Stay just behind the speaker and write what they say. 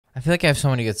I feel like I have so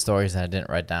many good stories that I didn't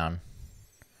write down.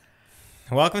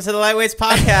 Welcome to the Lightweights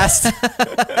Podcast.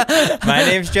 My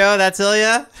name's Joe. That's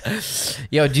Ilya.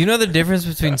 Yo, do you know the difference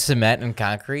between cement and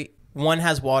concrete? One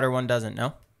has water, one doesn't.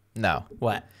 No? No.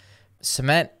 What?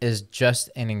 Cement is just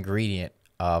an ingredient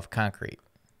of concrete.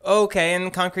 Okay,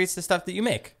 and concrete's the stuff that you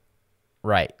make.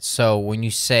 Right. So when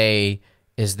you say,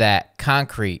 is that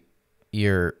concrete,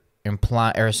 you're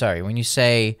implying, or sorry, when you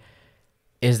say,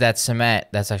 is that cement,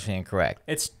 that's actually incorrect.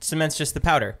 Cement's just the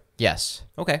powder. Yes.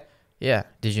 Okay. Yeah.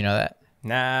 Did you know that?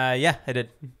 Nah, yeah, I did.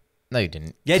 No, you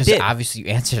didn't. Yeah, I 'Cause did. Obviously, you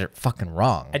answered it fucking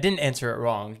wrong. I didn't answer it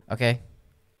wrong. Okay.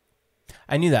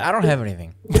 I knew that. I don't have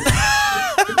anything.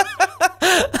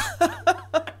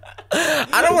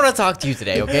 I don't want to talk to you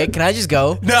today, okay? Can I just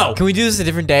go? No. Can we do this a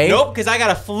different day? Nope, because I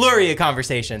got a flurry of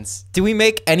conversations. Did we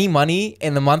make any money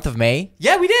in the month of May?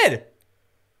 Yeah, we did.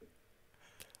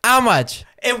 How much?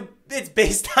 It's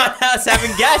based on us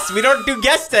having guests. We don't do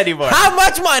guests anymore. How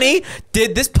much money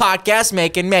did this podcast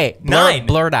make in May? $9,000.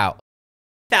 Blur it out.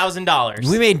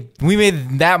 We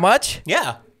made that much?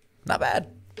 Yeah. Not bad.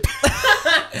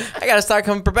 I gotta start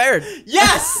coming prepared.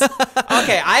 Yes.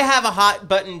 Okay, I have a hot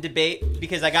button debate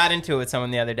because I got into it with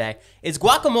someone the other day. Is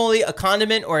guacamole a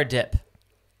condiment or a dip?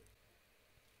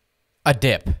 A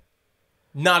dip.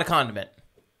 Not a condiment.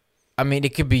 I mean,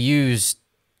 it could be used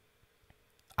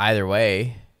either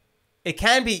way. It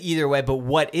can be either way, but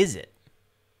what is it?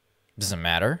 Doesn't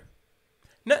matter.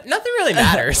 No, nothing really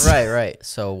matters. Right.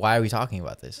 So why are we talking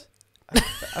about this?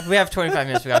 We have 25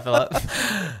 minutes we gotta fill up.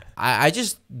 I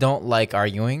just don't like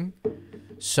arguing.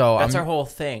 So That's our whole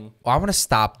thing. I'm gonna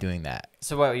stop doing that.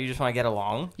 So what, you just want to get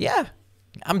along? Yeah,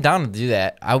 I'm down to do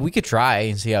that. We could try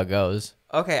and see how it goes.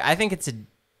 Okay, I think it's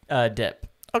a dip.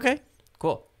 Okay,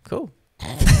 Cool. Okay.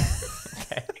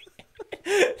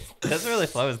 Doesn't really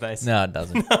flow as nice. No, it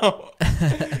doesn't. No.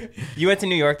 You went to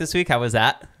New York this week. How was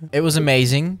that? It was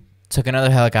amazing. Took another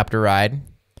helicopter ride.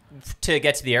 To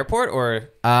get to the airport,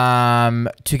 or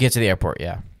To get to the airport.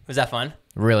 Yeah, was that fun?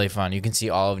 really fun. You can see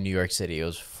all of New York City. It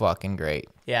was fucking great.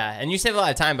 Yeah, and you save a lot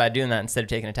of time by doing that instead of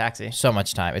taking a taxi. So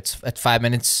much time. It's 5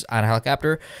 minutes on a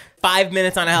helicopter. 5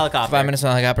 minutes on a helicopter. 5 minutes on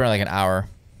a helicopter, like an hour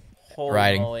Holy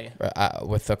riding moly.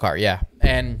 with the car. Yeah,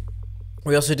 and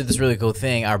we also did this really cool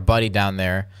thing. Our buddy down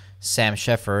there, Sam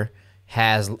Sheffer,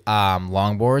 has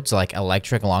longboards, like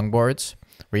electric longboards,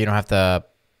 where you don't have to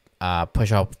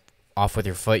push off with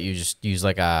your foot. You just use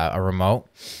like a remote.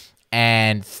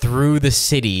 And through the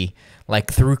city,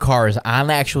 like through cars, on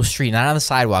the actual street, not on the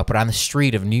sidewalk, but on the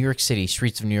streets of New York City,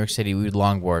 we would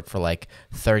longboard for like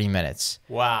 30 minutes.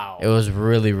 Wow. It was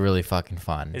really, really fucking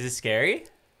fun. Is it scary?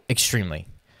 Extremely.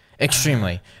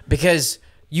 Because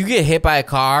you get hit by a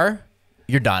car,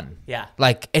 you're done. Yeah.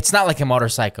 Like, it's not like a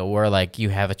motorcycle where like you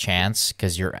have a chance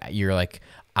because you're like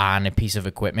on a piece of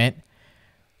equipment.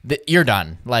 You're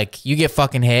done. Like, you get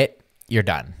fucking hit, you're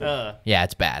done. Yeah,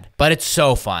 it's bad, but it's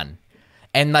so fun.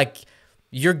 And like,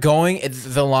 the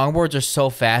longboards are so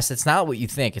fast. It's not what you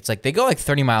think. It's like they go like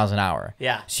 30 miles an hour.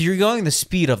 Yeah. So you're going the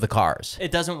speed of the cars.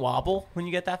 It doesn't wobble when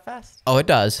you get that fast? Oh, it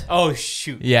does. Oh,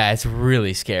 shoot. Yeah, it's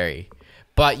really scary.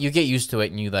 But you get used to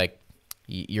it, and you like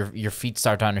your feet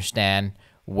start to understand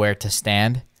where to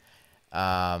stand,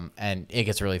 and it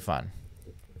gets really fun.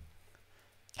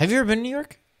 Have you ever been to New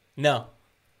York? No.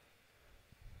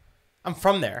 I'm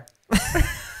from there.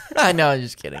 I know, I'm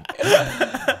just kidding.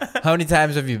 How many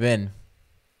times have you been?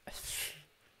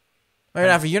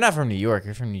 Well, you're not from New York.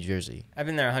 You're from New Jersey. I've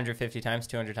been there 150 times,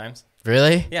 200 times.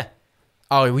 Really? Yeah.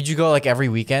 Oh, would you go like every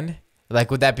weekend?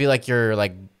 Like, would that be like your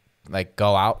like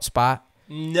go out spot?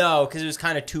 No, because it was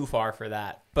kind of too far for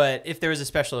that. But if there was a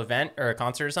special event or a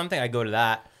concert or something, I'd go to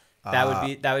that.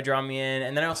 That would draw me in.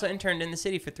 And then I also interned in the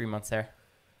city for 3 months there.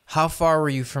 How far were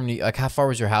you from how far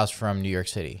was your house from New York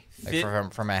City?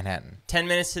 Like from Manhattan? 10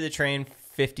 minutes to the train,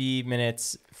 50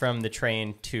 minutes from the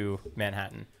train to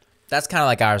Manhattan. That's kind of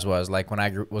like ours was. Like when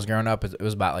I was growing up, it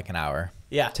was about like an hour.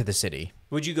 Yeah. To the city.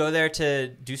 Would you go there to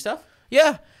do stuff?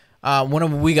 Yeah.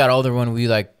 When we got older, when we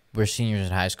were seniors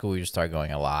in high school, we just started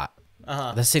going a lot.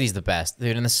 The city's the best,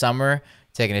 dude. In the summer,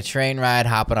 taking a train ride,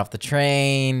 hopping off the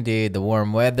train, dude. The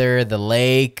warm weather, the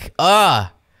lake.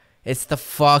 It's the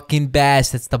fucking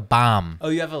best. It's the bomb. Oh,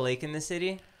 you have a lake in the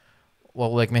city?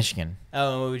 Well, Lake Michigan.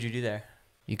 Oh, and what would you do there?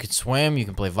 You could swim. You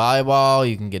can play volleyball.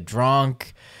 You can get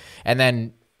drunk. And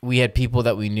then we had people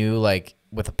that we knew like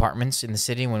with apartments in the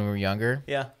city when we were younger.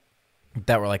 Yeah.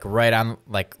 That were like right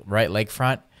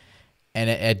lakefront.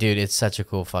 And dude, it's such a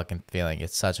cool fucking feeling.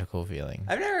 It's such a cool feeling.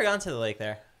 I've never gone to the lake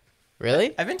there.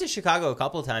 Really? I've been to Chicago a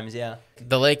couple of times, yeah.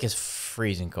 The lake is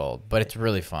freezing cold, but it's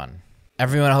really fun.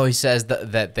 Everyone always says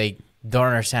that they don't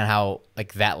understand how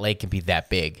like that lake can be that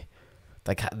big.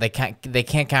 like they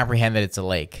can't comprehend that it's a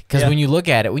lake. Because Yeah. when you look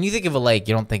at it, when you think of a lake,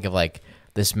 you don't think of like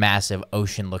this massive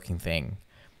ocean-looking thing.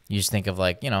 You just think of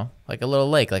like, like a little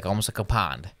lake, like almost like a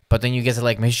pond. But then you get to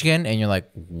Lake Michigan and you're like,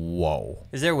 whoa.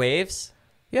 Is there waves?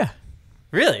 Yeah.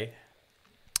 Really?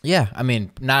 Yeah. I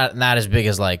mean, not as big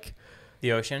as like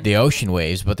The ocean? the ocean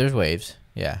waves, but there's waves.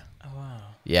 Yeah. Oh, wow.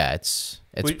 Yeah, it's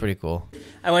pretty cool.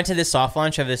 I went to this soft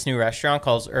launch of this new restaurant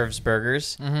called Irv's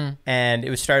Burgers, and it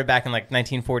was started back in like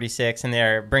 1946, and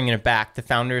they're bringing it back. The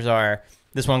founders are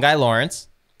this one guy, Lawrence,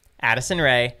 Addison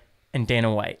Ray, and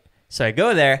Dana White. So I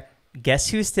go there. Guess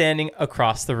who's standing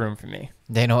across the room from me?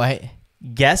 Dana White?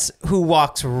 Guess who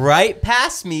walks right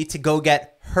past me to go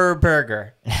get her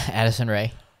burger? Addison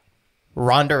Ray?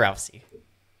 Ronda Rousey.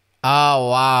 Oh,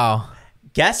 wow.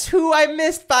 Guess who I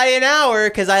missed by an hour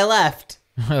because I left?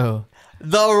 Oh,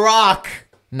 The Rock.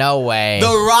 no way.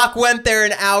 The Rock went there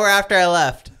an hour after I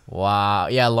left. Wow.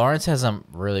 Yeah, Lawrence has some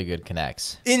really good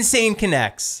connects. Insane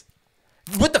connects.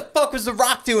 What the fuck was The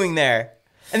Rock doing there?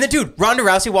 And then, dude, Ronda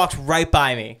Rousey walks right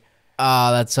by me.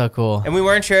 Oh, that's so cool. And we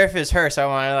weren't sure if it was her, so I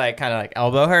wanted to like kind of like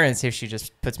elbow her and see if she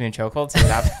just puts me in chokehold. See what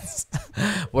happens.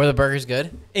 Were the burgers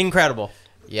good? Incredible.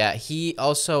 Yeah, he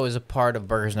also is a part of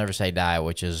Burgers Never Say Die,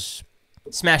 which is,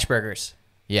 Smash burgers.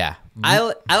 yeah.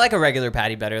 I like a regular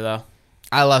patty better though.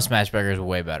 I love smash burgers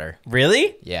way better.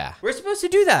 Really? Yeah. We're supposed to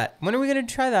do that. When are we going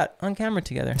to try that on camera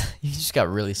together? You just got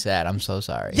really sad. I'm so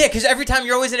sorry. Yeah, because every time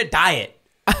you're always in a diet.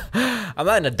 I'm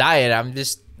not in a diet.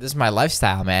 This is my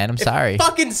lifestyle, man. I'm sorry.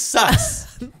 Fucking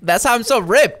sucks. That's how I'm so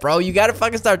ripped, bro. You got to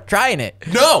fucking start trying it.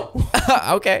 No.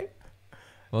 Okay.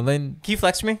 Well, then, Can you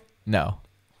flex for me? no.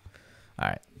 All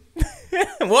right.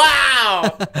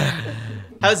 Wow.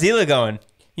 How's Zila going?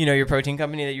 You know your protein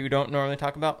company that you don't normally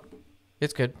talk about?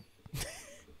 It's good.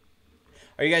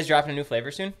 Are you guys dropping a new flavor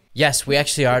soon? Yes, we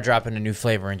actually are dropping a new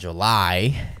flavor in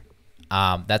July.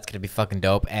 That's going to be fucking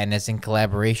dope. And it's in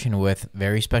collaboration with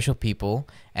very special people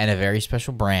and a very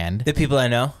special brand. The people I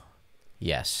know?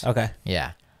 Yes. Okay.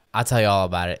 Yeah. I'll tell you all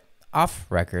about it off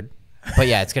record. But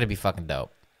yeah, it's going to be fucking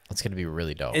dope. It's going to be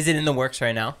really dope. Is it in the works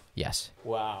right now? Yes.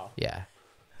 Wow. Yeah.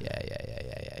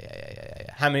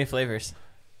 Yeah. How many flavors?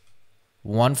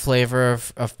 One flavor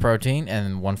of protein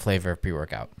and one flavor of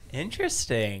pre-workout.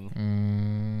 Interesting.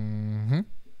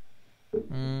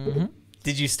 Mm-hmm.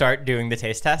 Did you start doing the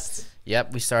taste tests?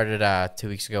 Yep, we started 2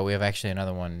 weeks ago. We have actually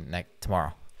another one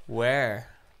tomorrow Where?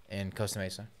 in Costa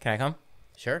Mesa. Can I come?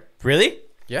 Sure. Really?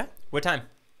 Yeah. What time?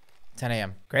 10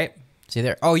 a.m. Great. See you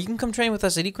there. Oh, you can come train with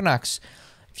us at Equinox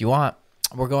if you want.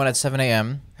 We're going at 7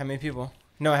 a.m. How many people?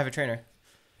 No, I have a trainer.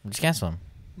 Just cancel him.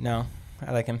 No,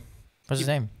 I like him. What's his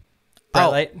name? Bright Oh,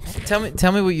 Light.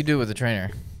 tell me what you do with the trainer.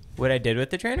 What I did with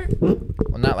the trainer? Well,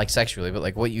 not like sexually, but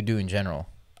like what you do in general.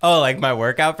 Oh, like my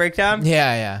workout breakdown?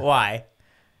 Yeah. Why?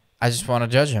 I just want to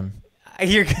judge him.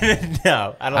 You're gonna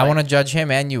no. I want to judge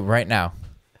him and you right now.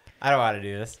 I don't want to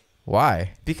do this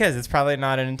Why? because it's probably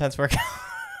not an intense workout.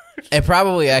 It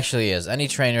probably actually is. Any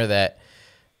trainer that...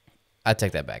 I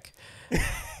take that back.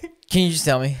 Can you just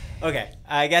tell me? Okay,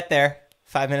 I get there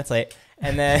 5 minutes late,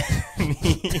 and then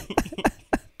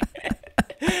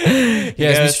He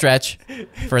has me stretch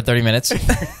for 30 minutes. like,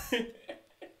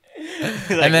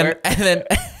 and then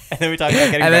and then we talk about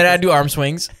getting. and then I breakfast. do arm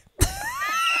swings.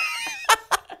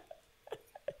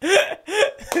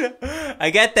 I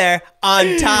get there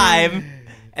on time,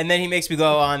 and then he makes me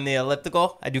go on the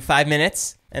elliptical. I do 5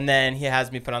 minutes, and then he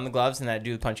has me put on the gloves, and I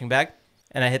do the punching bag,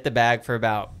 and I hit the bag for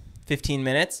about 15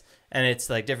 minutes, and it's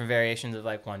like different variations of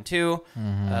like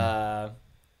 1-2,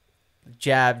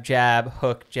 jab, jab,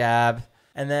 hook, jab,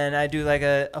 and then I do like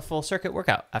a full circuit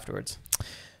workout afterwards.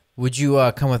 Would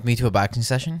you come with me to a boxing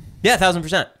session Yeah,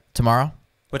 1000%. tomorrow?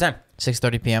 What time?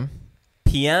 6:30 p.m.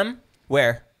 PM?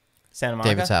 Where? Santa Monica?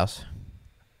 David's house.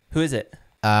 Who is it?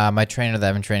 My trainer that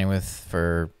I've been training with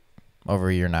for over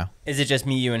a year now. Is it just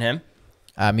me, you, and him?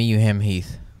 Me, you, him,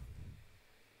 Heath.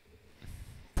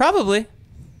 Probably.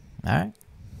 All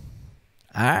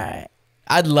right.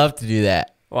 I'd love to do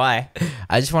that. Why?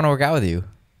 I just want to work out with you.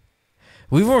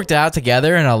 We've worked out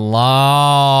together in a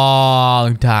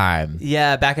long time.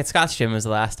 Yeah, back at Scott's gym was the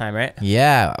last time, right?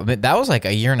 Yeah, I mean, that was like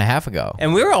a year and a half ago.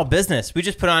 And we were all business. We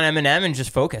just put on M&M and just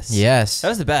focus. Yes. That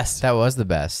was the best. That was the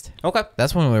best. Okay.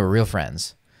 That's when we were real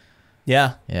friends.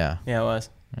 Yeah. Yeah. Yeah, it was.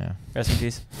 Yeah. Rest in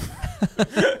peace.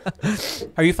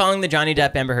 Are you following the Johnny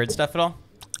Depp Amber Heard stuff at all?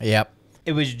 Yep.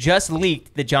 It was just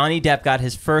leaked that Johnny Depp got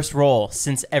his first role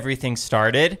since everything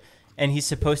started, and he's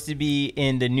supposed to be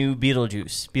in the new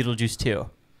Beetlejuice 2.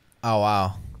 Oh,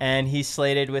 wow. And he's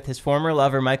slated with his former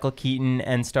lover, Michael Keaton,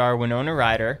 and star Winona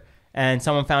Ryder, and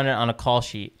someone found it on a call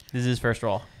sheet. This is his first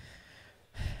role.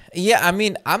 Yeah, I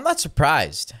mean, I'm not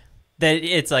surprised That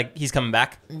it's like he's coming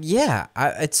back. Yeah,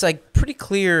 it's like pretty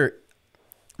clear.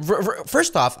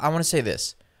 First off, I want to say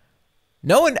this.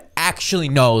 No one actually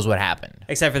knows what happened.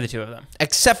 Except for the two of them.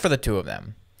 Except for the two of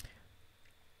them.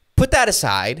 Put that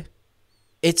aside.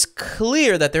 It's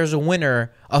clear that there's a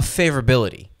winner of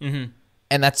favorability. Mm-hmm.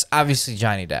 And that's obviously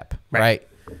Johnny Depp, right?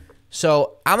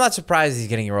 So I'm not surprised he's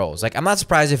getting roles. Like, I'm not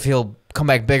surprised if he'll come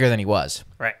back bigger than he was.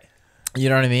 Right. You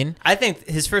know what I mean? I think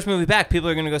his first movie back, people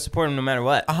are going to go support him no matter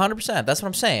what. 100%. That's what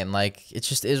I'm saying. Like, it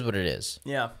just is what it is.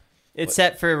 Yeah. It's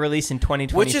set for release in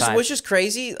 2025. Which is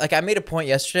crazy. Like, I made a point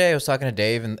yesterday. I was talking to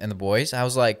Dave and the boys. I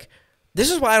was like,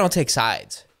 this is why I don't take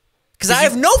sides. Because I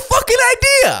have no fucking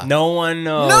idea. No one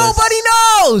knows. Nobody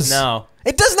knows. No.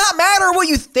 It does not matter what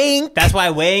you think. That's why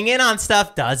weighing in on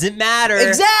stuff doesn't matter.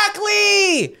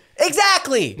 Exactly.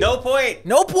 No point.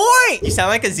 No point. You sound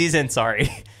like Aziz Ansari.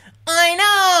 I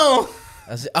know.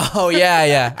 Oh,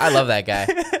 yeah. I love that guy.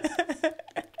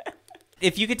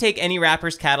 If you could take any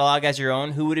rapper's catalog as your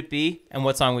own, who would it be? And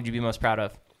what song would you be most proud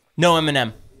of? No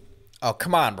Eminem. Oh,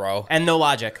 come on, bro. And no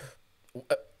Logic.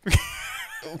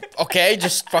 Okay,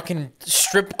 just fucking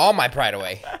strip all my pride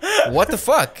away. What the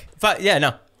fuck? Yeah,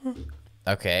 no.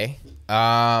 Okay.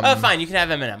 Oh, fine. You can have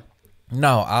Eminem.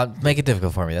 No, I'll make it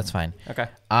difficult for me. That's fine. Okay.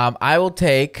 I will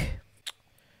take...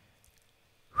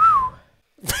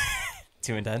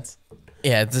 Too intense.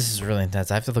 Yeah, this is really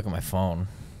intense. I have to look at my phone.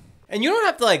 And you don't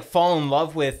have to like fall in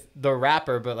love with the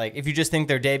rapper, but like if you just think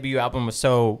their debut album was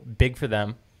so big for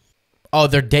them. Oh,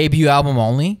 their debut album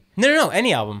only? No,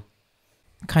 any album.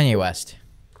 Kanye West.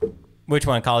 Which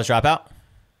one? College Dropout?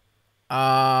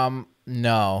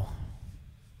 No.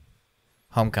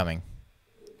 Homecoming.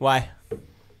 Why?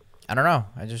 I don't know.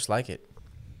 I just like it.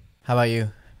 How about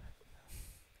you?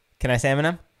 Can I say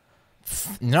Eminem?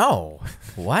 No.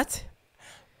 What?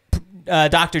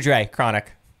 Dr. Dre,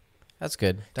 Chronic. That's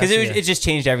good. Because it just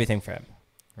changed everything for him.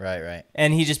 Right.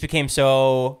 And he just became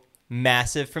so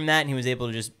massive from that, and he was able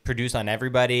to just produce on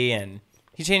everybody, and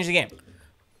he changed the game.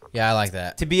 Yeah, I like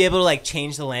that. To be able to like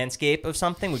change the landscape of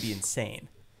something would be insane.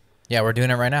 Yeah, we're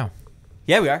doing it right now.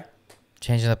 Yeah, we are.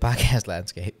 Changing the podcast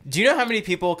landscape. Do you know how many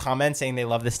people comment saying they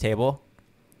love this table?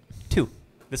 2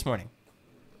 this morning.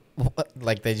 What?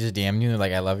 Like they just DM you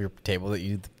like, I love your table that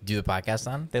you do the podcast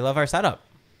on? They love our setup.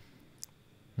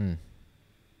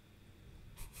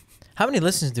 How many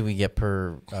listens do we get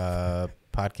per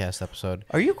podcast episode?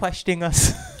 Are you questioning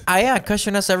us? I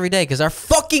question us every day because our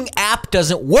fucking app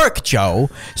doesn't work,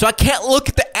 Joe. So I can't look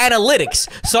at the analytics.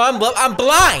 So I'm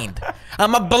blind.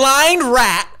 I'm a blind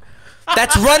rat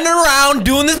that's running around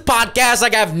doing this podcast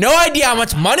like I have no idea how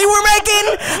much money we're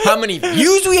making, how many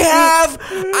views we have.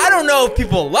 I don't know if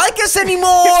people like us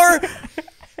anymore.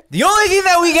 The only thing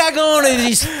that we got going is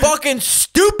these fucking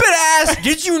stupid ass,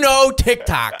 did you know,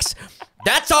 TikToks.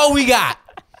 That's all we got.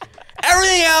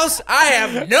 Everything else, I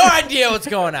have no idea what's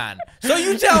going on. So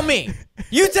you tell me.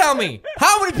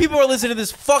 How many people are listening to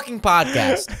this fucking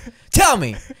podcast? Tell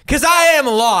me, because I am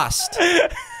lost.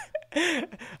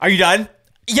 Are you done?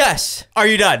 Yes. Are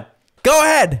you done? Go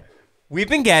ahead. We've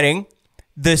been getting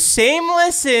the same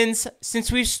listens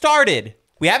since we've started.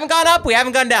 We haven't gone up. We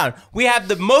haven't gone down. We have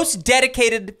the most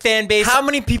dedicated fan base. How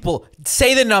many people?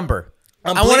 Say the number.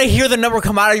 I want to hear the number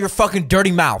come out of your fucking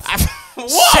dirty mouth.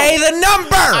 Say the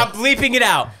number. I'm bleeping it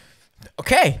out.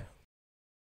 Okay.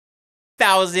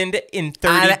 1,030.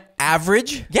 On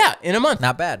average? Yeah, in a month.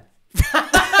 Not bad. We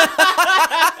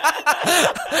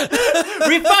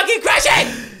fucking crush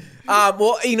it.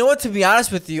 Well, you know what? To be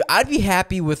honest with you, I'd be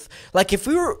happy with like if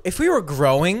we were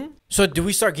growing. So do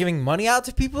we start giving money out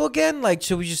to people again? Like,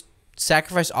 should we just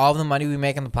sacrifice all of the money we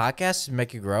make on the podcast and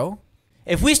make it grow?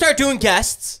 If we start doing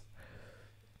guests,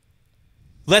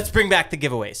 let's bring back the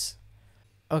giveaways.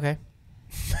 Okay.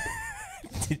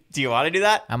 Do you want to do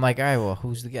that? I'm like, all right, well,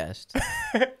 who's the guest?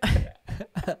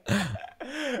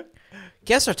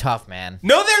 Guests are tough, man.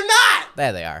 No, they're not.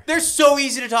 There they are. They're so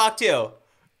easy to talk to.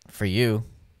 For you.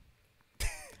 You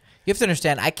have to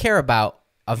understand, I care about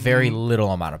a very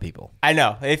little amount of people. I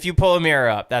know. If you pull a mirror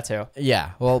up, that's who.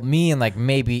 Yeah. Well, me and like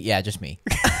maybe, yeah, just me.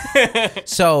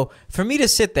 So for me to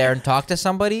sit there and talk to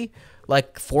somebody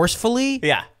like forcefully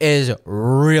is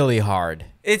really hard.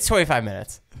 It's 25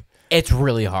 minutes. It's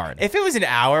really hard. If it was an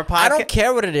hour podcast. I don't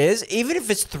care what it is, even if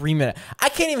it's 3 minutes. I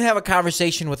can't even have a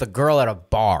conversation with a girl at a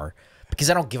bar because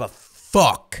I don't give a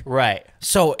fuck. Right.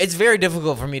 So it's very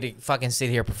difficult for me to fucking sit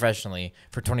here professionally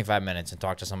for 25 minutes and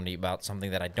talk to somebody about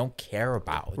something that I don't care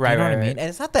about. Right, you know right, what I mean? right. And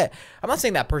it's not that, I'm not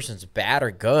saying that person's bad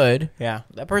or good. Yeah.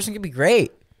 That person could be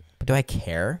great. But do I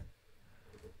care?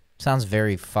 Sounds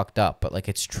very fucked up, but like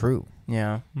it's true.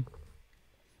 Yeah.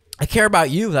 I care about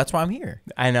you. That's why I'm here.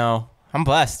 I know. I'm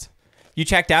blessed. You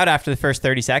checked out after the first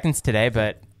 30 seconds today,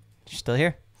 but you're still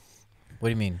here. What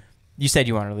do you mean? You said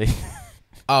you wanted to leave.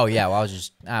 Oh yeah, well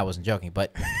I wasn't joking,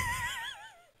 but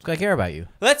I care about you.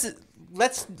 Let's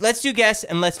do guess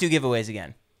and let's do giveaways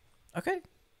again. Okay.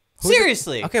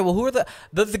 Seriously. Okay, well, who are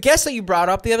the guests that you brought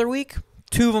up the other week?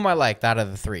 2 of them I liked out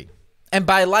of the 3. And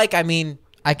by like, I mean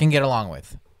I can get along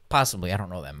with. Possibly. I don't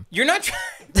know them. You're not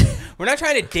we're not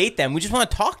trying to date them. We just want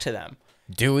to talk to them.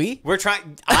 Do we? We're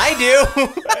trying. I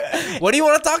do. What do you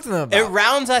want to talk to them about? It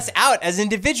rounds us out as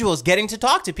individuals getting to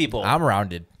talk to people. I'm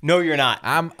rounded. No, you're not.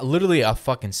 I'm literally a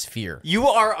fucking sphere. You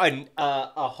are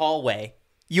a hallway.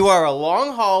 You are a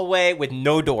long hallway with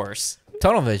no doors.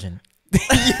 Tunnel vision.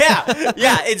 Yeah.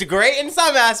 It's great in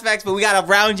some aspects, but we got to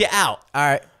round you out. All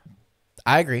right.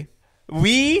 I agree.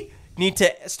 We need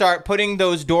to start putting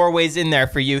those doorways in there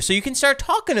for you so you can start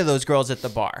talking to those girls at the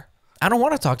bar. I don't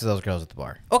want to talk to those girls at the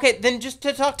bar. Okay, then just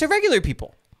to talk to regular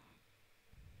people.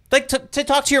 Like to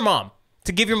talk to your mom.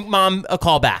 To give your mom a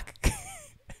call back.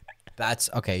 That's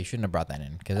okay. You shouldn't have brought that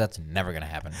in because that's never going to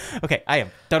happen. Okay, I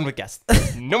am done with guests.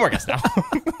 No more guests now.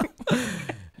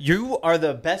 You are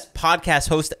the best podcast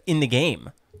host in the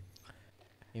game.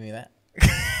 You mean that?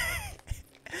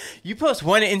 You post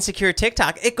one insecure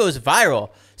TikTok, it goes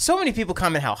viral. So many people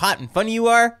comment how hot and funny you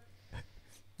are.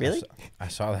 Really? I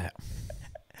saw that.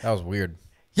 That was weird.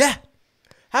 Yeah.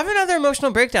 Have another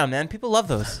emotional breakdown, man. People love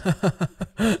those.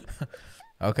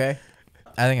 Okay.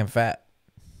 I think I'm fat.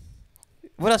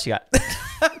 What else you got?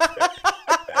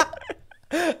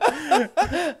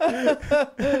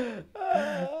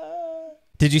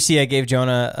 Did you see I gave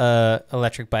Jonah a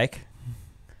electric bike?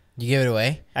 You gave it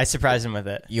away? I surprised him with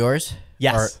it. Yours?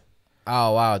 Yes.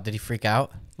 Oh, wow. Did he freak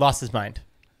out? Lost his mind.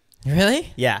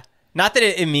 Really? Yeah. Not that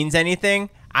it means anything.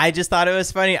 I just thought it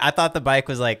was funny. I thought the bike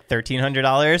was like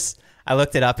 $1,300. I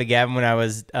looked it up again when I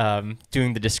was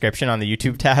doing the description on the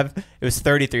YouTube tab. It was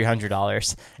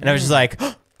 $3,300. And I was just like...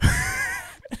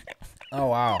 Oh,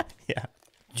 wow. Yeah.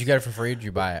 Did you get it for free or did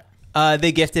you buy it?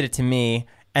 They gifted it to me,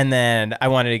 and then I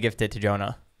wanted to gift it to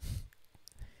Jonah.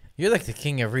 You're like the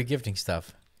king of regifting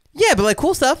stuff. Yeah, but like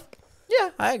cool stuff. Yeah,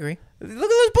 I agree. Look at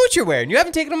those boots you're wearing. You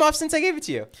haven't taken them off since I gave it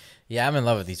to you. Yeah, I'm in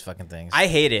love with these fucking things. I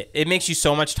hate it. It makes you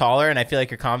so much taller, and I feel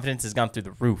like your confidence has gone through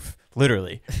the roof.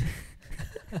 Literally.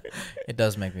 It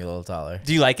does make me a little taller.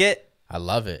 Do you like it? I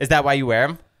love it. Is that why you wear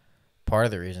them? Part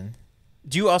of the reason.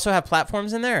 Do you also have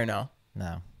platforms in there or no?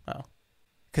 No. Oh.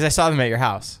 Because I saw them at your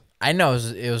house. I know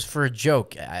it was for a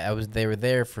joke. They were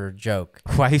there for a joke.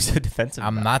 Why are you so defensive?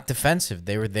 I'm not defensive.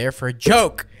 They were there for a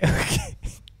joke.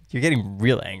 You're getting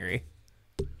real angry.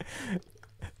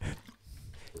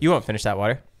 You won't finish that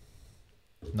water.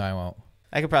 No, I won't.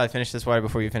 I could probably finish this water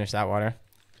before you finish that water.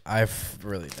 I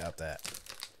really doubt that.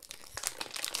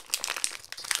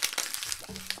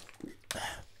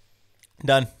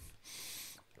 Done.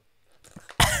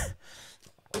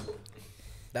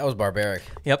 That was barbaric.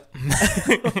 Yep.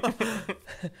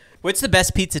 What's the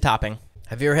best pizza topping?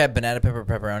 Have you ever had banana pepper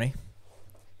pepperoni?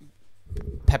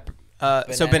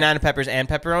 So banana peppers and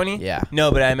pepperoni? Yeah.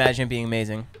 No, but I imagine it being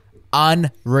amazing.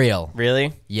 Unreal.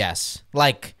 Really? Yes.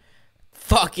 Like,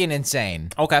 fucking insane.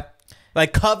 Okay.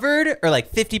 Like covered or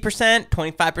like 50%,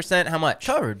 25%? How much?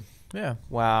 Covered. Yeah.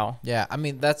 Wow. Yeah. I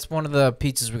mean, that's one of the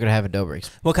pizzas we're going to have at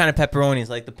Dobrik's. What kind of pepperonis?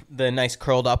 Like the nice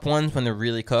curled up ones when they're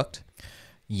really cooked?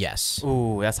 Yes.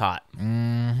 Ooh, that's hot.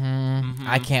 Mm-hmm.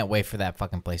 I can't wait for that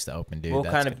fucking place to open, dude. What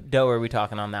That's kind of dough are we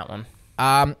talking on that one?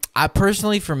 I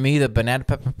personally, for me, the banana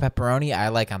pepper pepperoni, I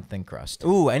like on thin crust.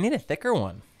 Ooh, I need a thicker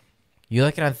one. You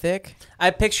like it on thick?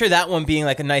 I picture that one being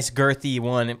like a nice girthy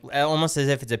one, almost as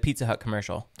if it's a Pizza Hut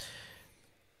commercial.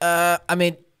 I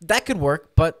mean, that could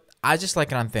work, but I just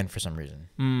like it on thin for some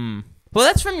reason. Well,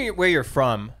 that's from where you're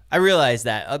from. I realize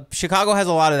that. Chicago has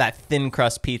a lot of that thin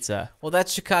crust pizza. Well,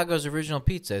 that's Chicago's original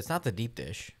pizza. It's not the deep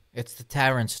dish. It's the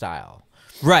tavern style.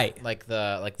 Right. Like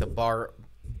the bar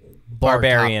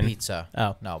Barbarian top pizza.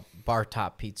 Oh. No, bar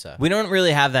top pizza. We don't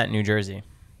really have that in New Jersey.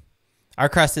 Our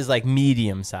crust is like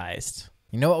medium sized.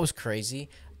 You know what was crazy?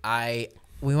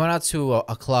 We went out to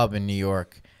a club in New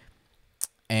York,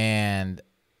 and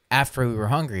after we were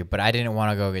hungry, but I didn't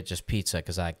want to go get just pizza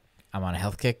because I'm on a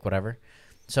health kick, whatever.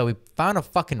 So we found a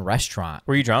fucking restaurant.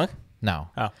 Were you drunk? No.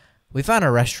 Oh. We found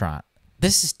a restaurant.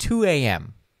 This is 2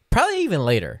 a.m. Probably even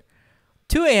later.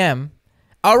 2 a.m.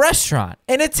 A restaurant,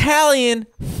 an Italian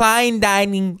fine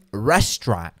dining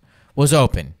restaurant was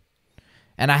open.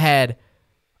 And I had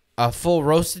a full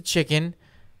roasted chicken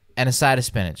and a side of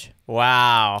spinach.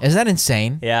 Wow. Is that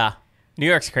insane? Yeah. New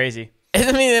York's crazy.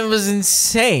 I mean, it was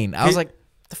insane. I was like,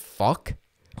 the fuck?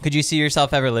 Could you see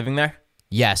yourself ever living there?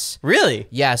 Yes. Really?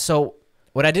 Yeah, so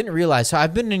what I didn't realize, so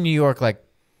I've been in New York like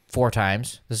 4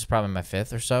 times. This is probably my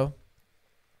 5th or so.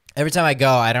 Every time I go,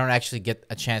 I don't actually get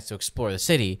a chance to explore the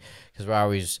city because we're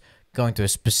always going to a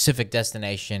specific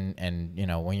destination. And, you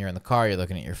know, when you're in the car, you're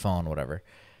looking at your phone, whatever.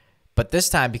 But this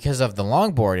time, because of the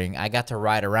longboarding, I got to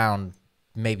ride around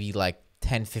maybe like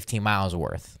 10, 15 miles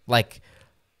worth. Like,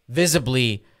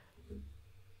 visibly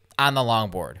on the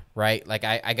longboard, right? Like,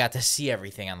 I got to see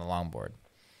everything on the longboard.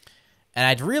 And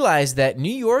I'd realized that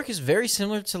New York is very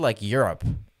similar to, like, Europe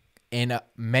in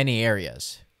many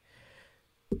areas.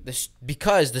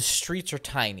 Because the streets are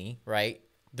tiny, right?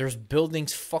 There's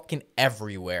buildings fucking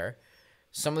everywhere.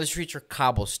 Some of the streets are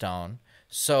cobblestone.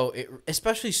 So,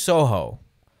 especially Soho.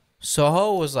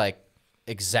 Soho was, like,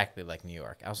 exactly like New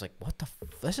York. I was like, what the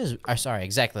this is... sorry,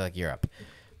 exactly like Europe.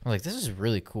 I'm like, this is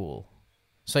really cool.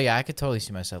 So, yeah, I could totally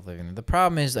see myself living there. The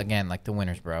problem is, again, like the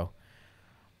winters, bro.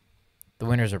 The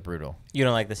winters are brutal. You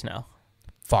don't like the snow?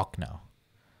 Fuck no.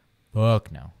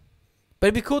 Fuck no. But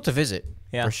it'd be cool to visit,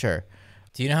 for sure.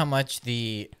 Do you know how much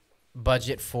the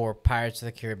budget for Pirates of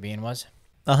the Caribbean was?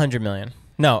 100 million.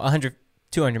 No,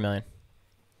 200 million.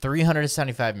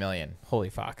 375 million. Holy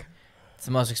fuck. It's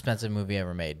the most expensive movie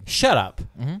ever made. Shut up.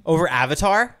 Over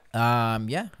Avatar?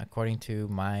 Yeah, according to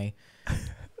my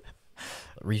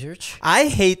research. I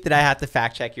hate that I have to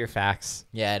fact check your facts.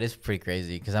 Yeah, it is pretty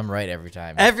crazy because I'm right every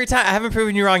time. Every time. I haven't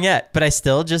proven you wrong yet, but I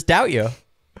still just doubt you.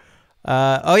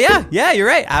 Oh, yeah, you're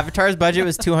right. Avatar's budget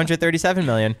was 237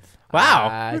 million. Wow.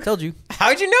 I told you.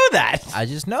 How'd you know that? I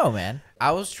just know, man.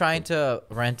 I was trying to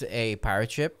rent a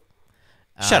pirate ship.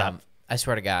 Shut up. I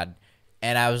swear to God.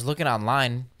 And I was looking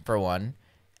online for one.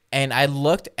 And I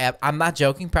looked at, I'm not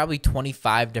joking, probably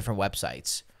 25 different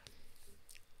websites.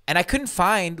 And I couldn't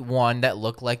find one that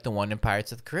looked like the one in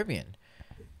Pirates of the Caribbean.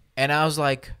 And I was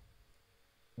like,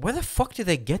 where the fuck do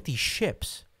they get these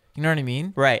ships? You know what I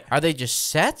mean? Right. Are they just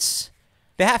sets?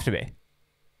 They have to be.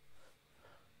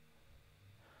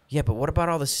 Yeah, but what about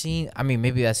all the scene? I mean,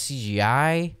 maybe that's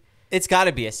CGI. It's got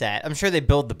to be a set. I'm sure they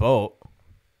build the boat.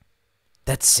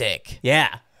 That's sick.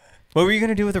 Yeah. What were you going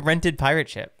to do with a rented pirate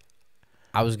ship?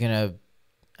 I was going to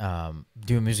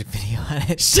do a music video on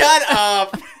it. Shut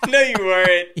up. No, you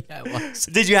weren't. Yeah, it was.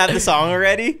 Did you have the song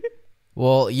already?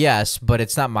 Well, yes, but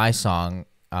it's not my song.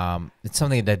 It's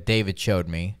something that David showed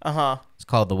me. Uh-huh. It's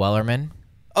called The Wellerman.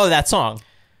 Oh, that song.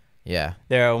 Yeah.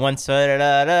 There are once...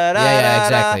 Yeah,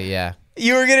 exactly, yeah.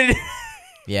 You were going to do...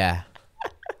 Yeah.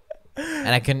 And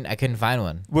I couldn't find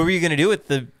one. What were you going to do with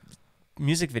the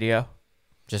music video?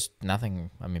 Just nothing.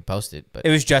 I mean, post it, but It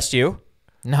was just you?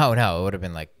 no, it would have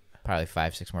been like probably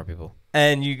 5, 6 more people.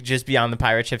 And you just be on the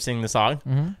pirate ship singing the song?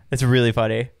 Mm-hmm. It's really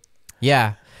funny.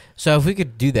 Yeah. So if we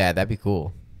could do that, that'd be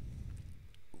cool.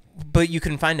 But you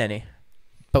couldn't find any.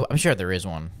 But I'm sure there is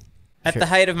one. At the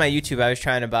height of my YouTube, I was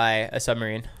trying to buy a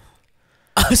submarine.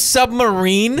 A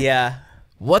submarine? Yeah.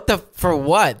 For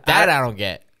what? That I don't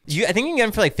get. I think you can get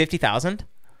them for like 50,000.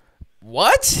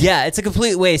 What? Yeah, it's a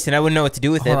complete waste, and I wouldn't know what to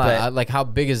do with Hold it. on, But like, how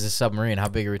big is this submarine? How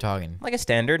big are we talking? like a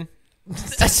standard.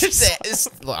 That's just it's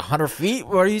 100 feet.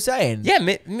 What are you saying? Yeah,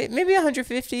 maybe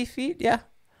 150 feet. Yeah,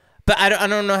 but I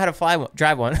don't know how to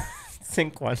drive one,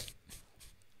 sink one.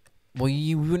 Well,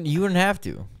 you wouldn't have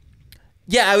to.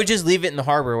 Yeah, I would just leave it in the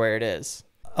harbor where it is.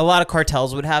 A lot of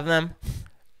cartels would have them,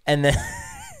 and then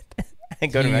I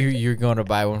go to You're going to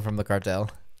buy one from the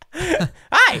cartel.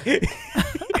 Hi.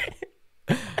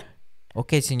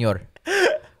 Okay, senor.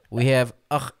 We have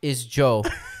is Joe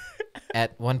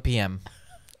at 1 p.m.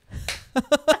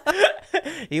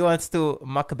 He wants to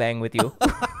mukbang with you.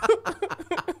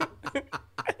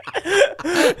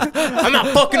 I'm not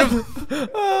fucking him.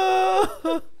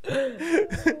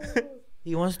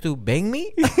 He wants to bang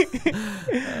me?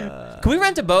 Can we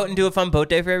rent a boat and do a fun boat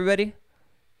day for everybody?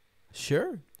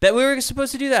 Sure. That we were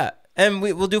supposed to do that, and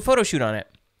we'll do a photo shoot on it.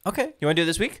 Okay. You want to do it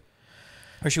this week,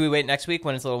 or should we wait next week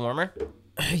when it's a little warmer?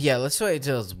 Yeah, let's wait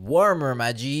until it's warmer,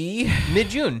 my G.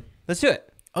 Mid-June. Let's do it.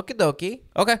 Okie dokie.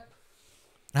 Okay.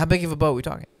 How big of a boat are we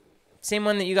talking? Same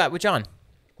one that you got with John.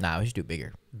 Nah, we should do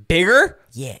bigger. Bigger?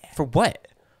 Yeah. For what?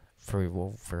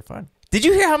 For fun. Did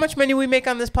you hear how much money we make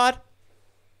on this pod?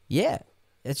 Yeah.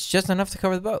 It's just enough to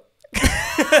cover the boat.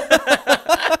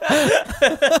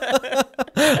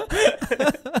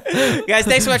 Guys,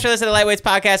 thanks so much for listening to the Lightweights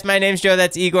podcast. My name's Joe.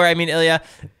 That's Igor. I mean Ilya.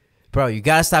 Bro, you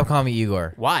gotta stop calling me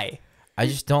Igor. Why? I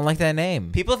just don't like that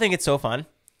name. People think it's so fun.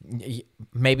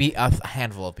 Maybe a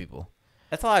handful of people.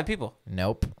 That's a lot of people.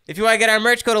 Nope. If you want to get our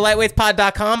merch, go to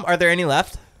lightweightspod.com. Are there any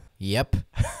left? Yep.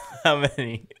 How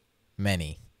many?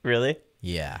 Many. Really?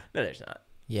 Yeah. No, there's not.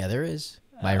 Yeah, there is.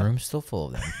 My room's still full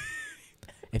of them.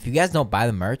 If you guys don't buy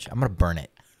the merch, I'm gonna burn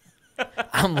it.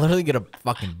 I'm literally gonna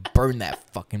fucking burn that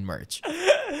fucking merch.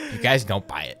 You guys don't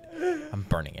buy it. I'm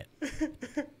burning it.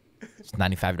 It's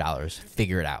 $95.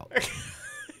 Figure it out.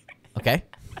 Okay?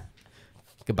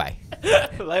 Goodbye.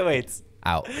 Lightweights.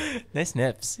 Out. Nice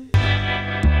nips.